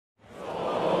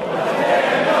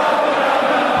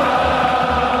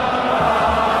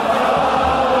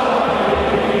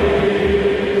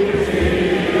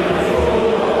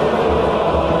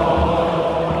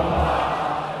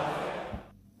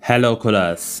Hello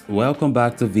callers, welcome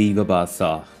back to Viva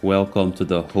Barca. Welcome to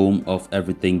the home of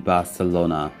everything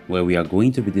Barcelona, where we are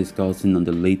going to be discussing on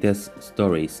the latest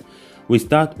stories. We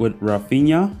start with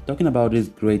Raphinha, talking about this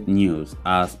great news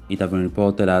as it has been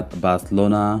reported that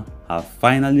Barcelona have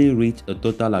finally reached a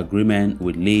total agreement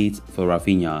with Leeds for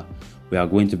Raphinha. We are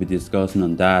going to be discussing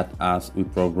on that as we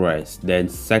progress. Then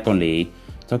secondly,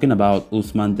 talking about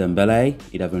Ousmane Dembele,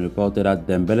 it has been reported that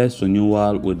Dembele's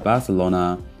renewal with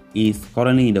Barcelona is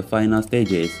currently in the final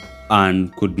stages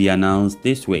and could be announced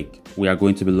this week. We are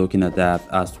going to be looking at that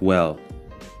as well.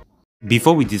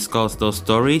 Before we discuss those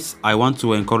stories, I want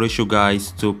to encourage you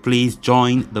guys to please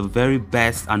join the very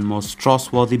best and most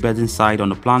trustworthy betting site on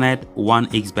the planet,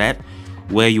 1xBet,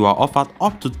 where you are offered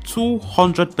up to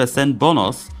 200%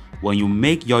 bonus when you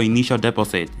make your initial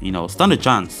deposit. Stand a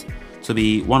chance to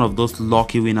be one of those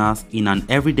lucky winners in an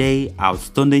everyday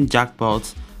outstanding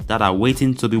jackpot that are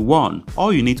waiting to be won.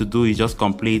 All you need to do is just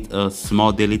complete a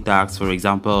small daily task, for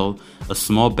example, a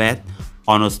small bet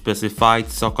on a specified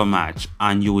soccer match,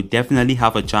 and you will definitely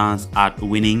have a chance at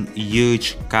winning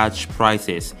huge cash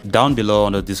prizes. Down below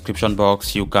on the description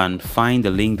box, you can find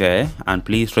the link there, and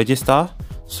please register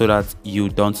so that you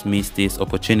don't miss this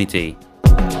opportunity.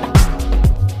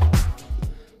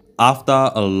 After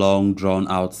a long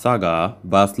drawn-out saga,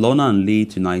 Barcelona and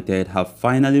Leeds United have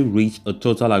finally reached a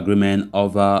total agreement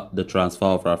over the transfer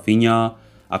of Raphinha.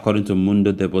 According to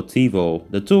Mundo Deportivo,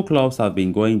 the two clubs have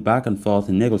been going back and forth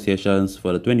in negotiations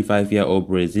for the 25-year-old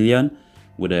Brazilian,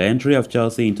 with the entry of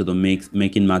Chelsea into the mix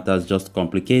making matters just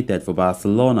complicated for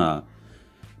Barcelona.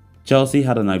 Chelsea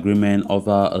had an agreement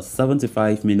over a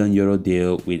 €75 million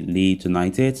deal with Leeds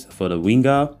United for the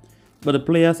winger, but the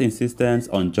player's insistence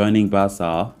on joining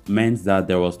Barca meant that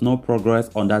there was no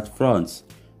progress on that front,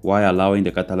 while allowing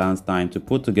the Catalans time to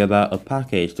put together a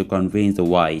package to convince the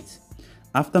Whites.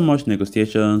 After much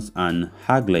negotiations and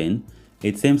haggling,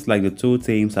 it seems like the two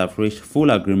teams have reached full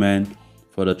agreement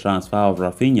for the transfer of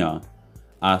Raphinha.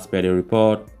 As per the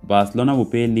report, Barcelona will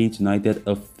pay Leeds United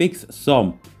a fixed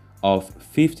sum of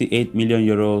 €58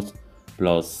 million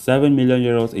plus €7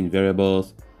 million in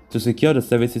variables to secure the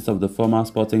services of the former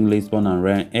Sporting Lisbon and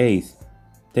Rennes ace,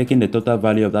 taking the total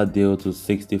value of that deal to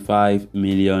 €65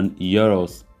 million.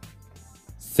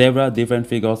 Several different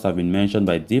figures have been mentioned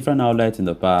by different outlets in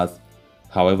the past.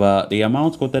 However, the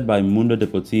amounts quoted by Mundo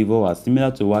Deportivo are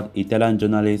similar to what Italian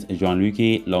journalist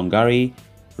Gianluigi Longari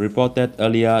reported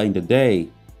earlier in the day.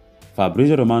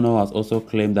 Fabrizio Romano has also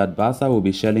claimed that Barca will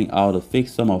be shelling out a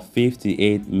fixed sum of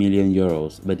 €58 million,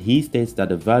 but he states that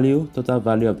the total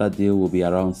value of that deal will be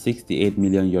around €68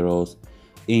 million,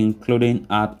 including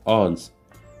add-ons.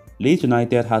 Leeds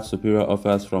United had superior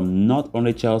offers from not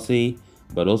only Chelsea,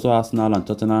 but also Arsenal and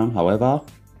Tottenham. However,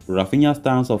 Raphinha's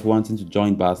stance of wanting to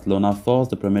join Barcelona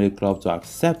forced the Premier League club to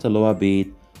accept a lower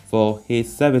bid for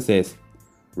his services.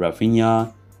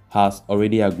 Raphinha has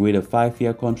already agreed a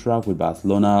 5-year contract with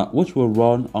Barcelona, which will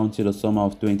run until the summer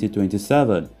of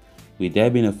 2027, with there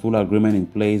being a full agreement in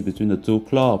place between the two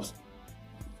clubs.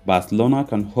 Barcelona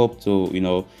can hope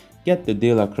to, get the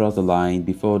deal across the line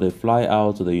before they fly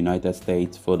out to the United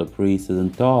States for the pre-season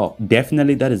tour.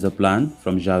 Definitely that is a plan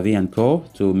from Xavi and co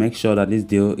to make sure that this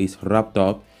deal is wrapped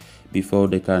up before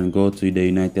they can go to the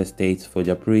United States for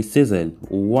their pre-season.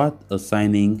 What a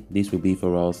signing this will be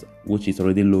for us, which is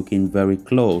already looking very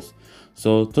close.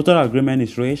 So total agreement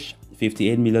is reached,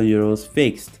 €58 million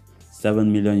fixed, €7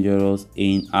 million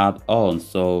in add-ons.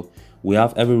 So we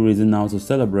have every reason now to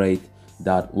celebrate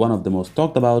that one of the most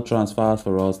talked about transfers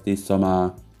for us this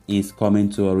summer is coming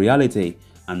to a reality.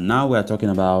 And now we are talking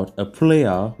about a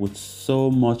player with so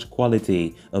much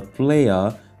quality, a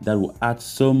player that will add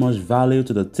so much value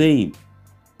to the team.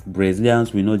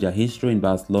 Brazilians, we know their history in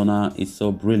Barcelona is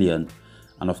so brilliant.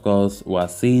 And of course, we are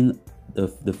seeing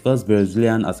the first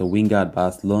Brazilian as a winger at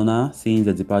Barcelona since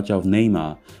the departure of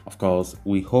Neymar. Of course,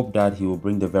 we hope that he will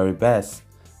bring the very best.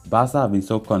 Barca have been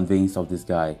so convinced of this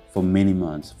guy for many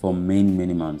months, for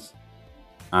many months.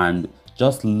 And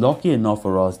just lucky enough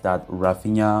for us that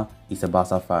Raphinha is a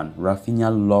Barca fan. Raphinha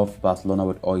loves Barcelona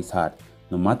with all his heart.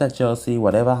 No matter Chelsea,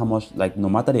 no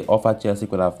matter the offer Chelsea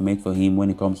could have made for him when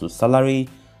it comes to salary,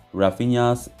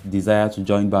 Raphinha's desire to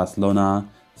join Barcelona,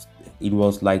 it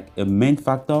was like a main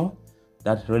factor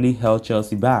that really held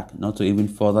Chelsea back not to even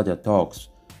further their talks.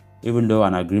 Even though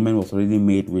an agreement was already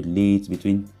made with Leeds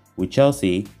with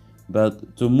Chelsea,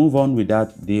 but to move on with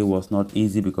that deal was not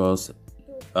easy because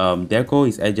Deco,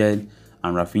 his agent,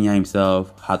 and Raphinha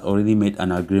himself had already made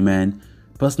an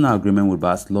personal agreement with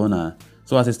Barcelona.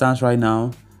 So as it stands right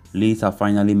now, Leeds have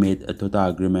finally made a total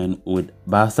agreement with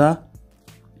Barca,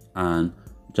 and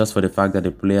just for the fact that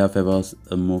the player favors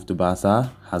a move to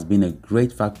Barca has been a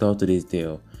great factor to this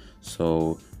deal.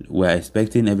 So we're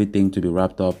expecting everything to be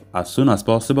wrapped up as soon as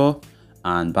possible,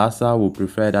 and Barca will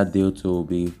prefer that deal to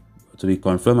be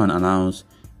confirmed and announced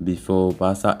before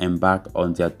Barca embark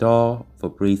on their tour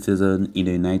for pre-season in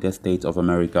the United States of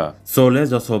America. So let's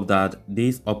just hope that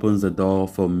this opens the door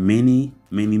for many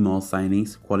more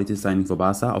signings, quality signings for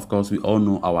Barca. Of course, we all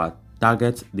know our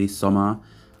target this summer,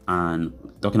 and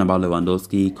talking about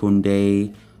Lewandowski,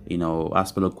 Koundé,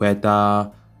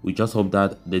 Aspilicueta. We just hope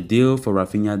that the deal for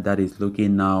Raphinha that is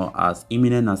looking now as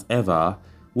imminent as ever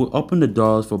will open the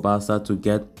doors for Barca to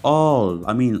get all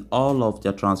of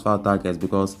their transfer targets,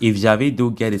 because if Xavi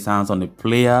do get his hands on the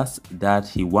players that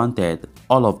he wanted,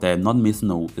 all of them, not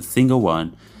missing a single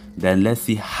one, then let's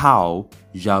see how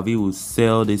Xavi will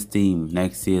sell this team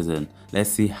next season. Let's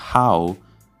see how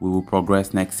we will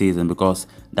progress next season, because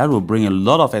that will bring a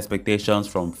lot of expectations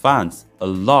from fans. A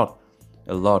lot,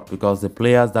 because the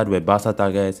players that were Barca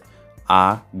targets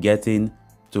are getting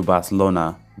to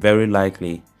Barcelona, very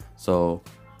likely. So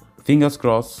fingers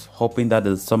crossed, hoping that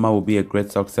the summer will be a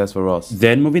great success for us.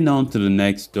 Then moving on to the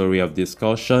next story of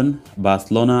discussion,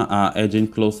 Barcelona are edging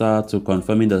closer to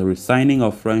confirming the re-signing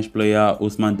of French player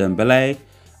Ousmane Dembele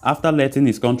after letting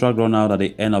his contract run out at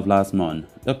the end of last month.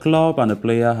 The club and the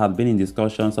player had been in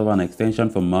discussions of an extension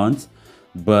for months,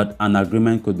 but an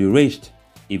agreement could be reached.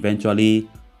 Eventually,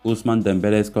 Ousmane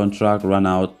Dembele's contract ran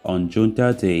out on June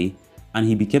 30 and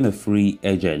he became a free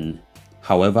agent.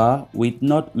 However, with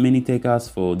not many takers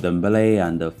for Dembele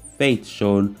and the faith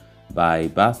shown by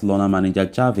Barcelona manager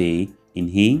Xavi in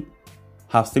him,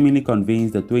 have seemingly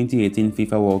convinced the 2018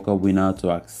 FIFA World Cup winner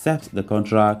to accept the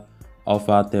contract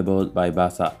offer tabled by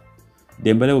Barca.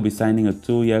 Dembele will be signing a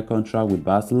 2-year contract with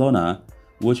Barcelona,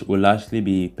 which will largely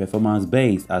be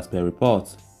performance-based as per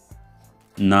reports.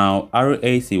 Now,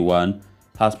 RAC1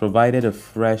 has provided a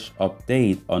fresh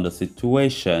update on the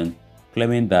situation,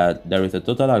 claiming that there is a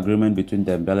total agreement between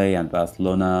Dembele and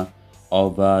Barcelona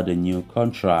over the new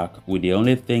contract, with the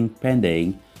only thing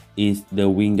pending is the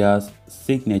winger's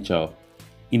signature.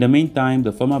 In the meantime,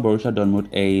 the former Borussia Dortmund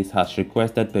ace has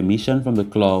requested permission from the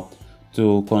club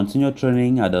to continue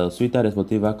training at the Ciutat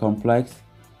Deportiva complex,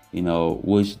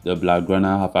 which the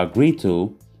Blaugrana have agreed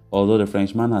to, although the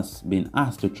Frenchman has been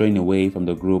asked to train away from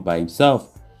the group by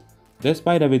himself.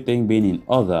 Despite everything being in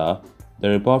order, the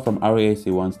report from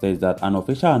RAC1 states that an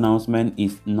official announcement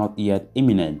is not yet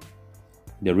imminent,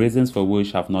 the reasons for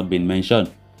which have not been mentioned.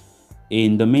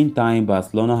 In the meantime,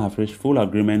 Barcelona have reached full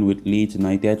agreement with Leeds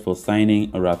United for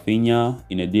signing Raphinha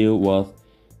in a deal worth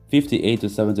 58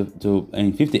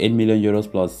 million euros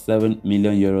plus 7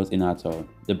 million euros in return.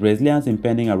 The Brazilian's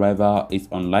impending arrival is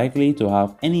unlikely to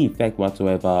have any effect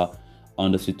whatsoever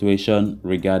on the situation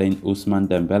regarding Ousmane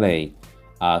Dembele,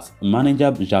 as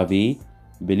manager Xavi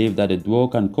believes that the duo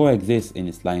can coexist in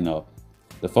his lineup.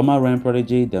 The former Rennes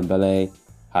prodigy Dembele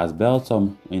has built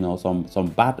some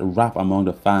bad rap among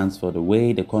the fans for the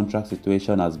way the contract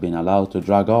situation has been allowed to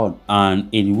drag on, and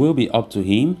it will be up to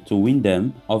him to win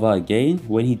them over again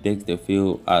when he takes the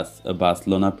field as a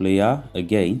Barcelona player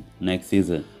again next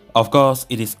season. Of course,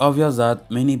 it is obvious that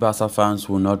many Barca fans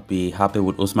will not be happy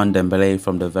with Ousmane Dembele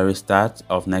from the very start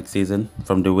of next season,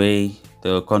 from the way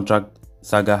the contract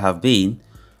saga have been,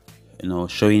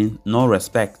 showing no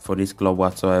respect for this club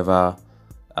whatsoever,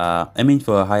 aiming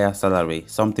for a higher salary,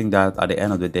 something that at the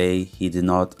end of the day he did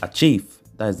not achieve.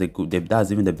 That's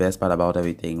even the best part about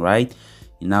everything, right?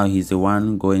 Now he's the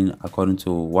one going according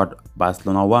to what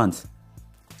Barcelona wants.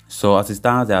 So as it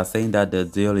stands, they are saying that the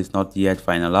deal is not yet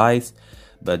finalized,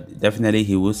 but definitely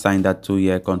he will sign that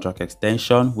 2-year contract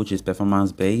extension, which is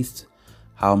performance based,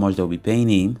 how much they'll be paying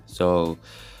him. So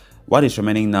what is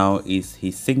remaining now is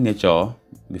his signature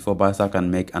before Barca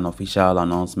can make an official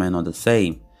announcement on the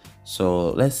same. So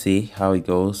let's see how it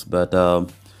goes, but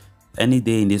any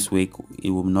day in this week, it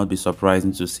will not be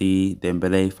surprising to see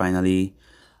Dembele finally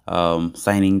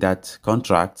signing that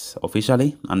contract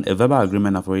officially, and a verbal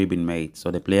agreement have already been made.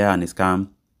 So the player and his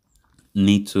camp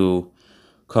need to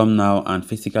come now and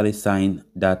physically sign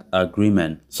that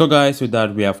agreement. So guys, with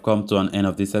that, we have come to an end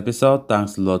of this episode.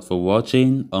 Thanks a lot for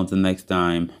watching. Until next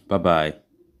time, bye bye.